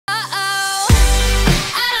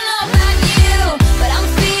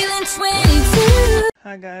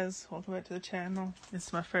Hi guys, welcome back to the channel. This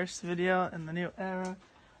is my first video in the new era.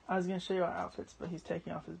 I was going to show you our outfits, but he's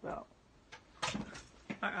taking off his belt.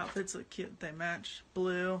 Our outfits look cute, they match.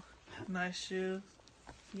 Blue, nice shoes.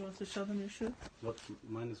 You want to show them your shoes?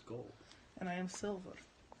 Mine is gold. And I am silver.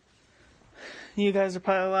 You guys are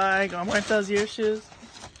probably like, oh, weren't those your shoes?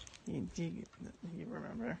 You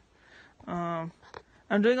remember.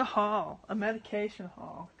 I'm doing a haul, a medication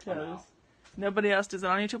haul, because nobody else does it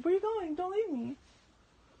on YouTube. Where are you going? Don't leave me.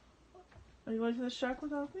 Are you going to the shack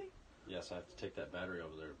without me? Yes, I have to take that battery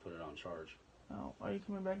over there and put it on charge. Oh, are you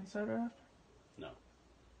coming back inside right after? No.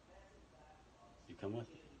 You come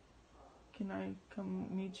with me? Can I come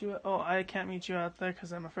meet you? Oh, I can't meet you out there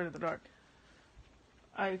because I'm afraid of the dark.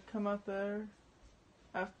 I come out there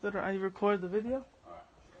after I record the video? Alright.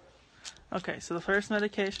 Okay, so the first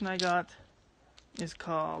medication I got is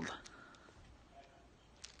called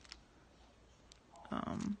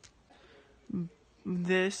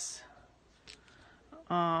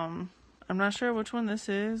I'm not sure which one this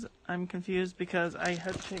is. I'm confused because I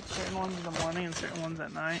had to take certain ones in the morning and certain ones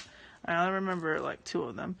at night. I only remember like two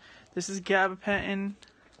of them. This is gabapentin.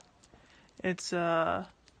 It's I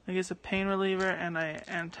guess a pain reliever and a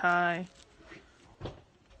anti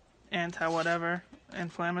whatever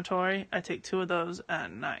inflammatory. I take two of those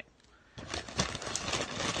at night.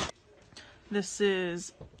 This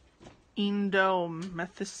is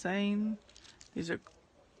indomethacin. These are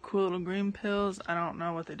cool little green pills. I don't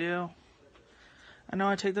know what they do. I know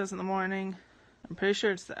I take those in the morning. I'm pretty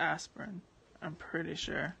sure it's the aspirin. I'm pretty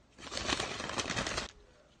sure.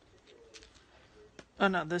 Oh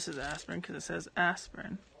no, this is aspirin because it says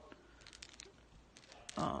aspirin.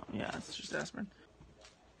 Oh yeah, it's just aspirin.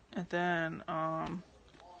 And then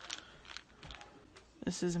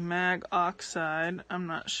this is mag oxide. I'm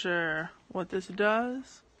not sure what this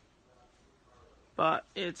does, but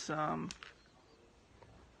it's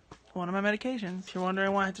one of my medications. If you're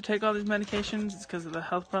wondering why I have to take all these medications, it's because of the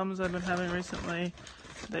health problems I've been having recently.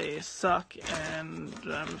 They suck and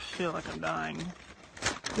I feel like I'm dying.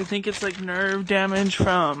 They think it's like nerve damage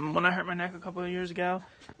from when I hurt my neck a couple of years ago.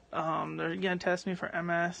 They're gonna test me for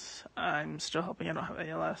MS. I'm still hoping I don't have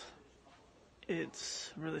ALS.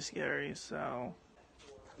 It's really scary, so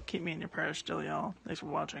keep me in your prayers still, y'all. Thanks for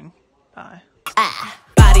watching. Bye.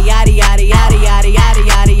 Body yaddy yaddy yaddy yaddy yaddy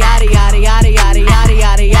yaddy yaddy yaddy yaddy yaddy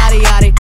yaddy yaddy yaddy.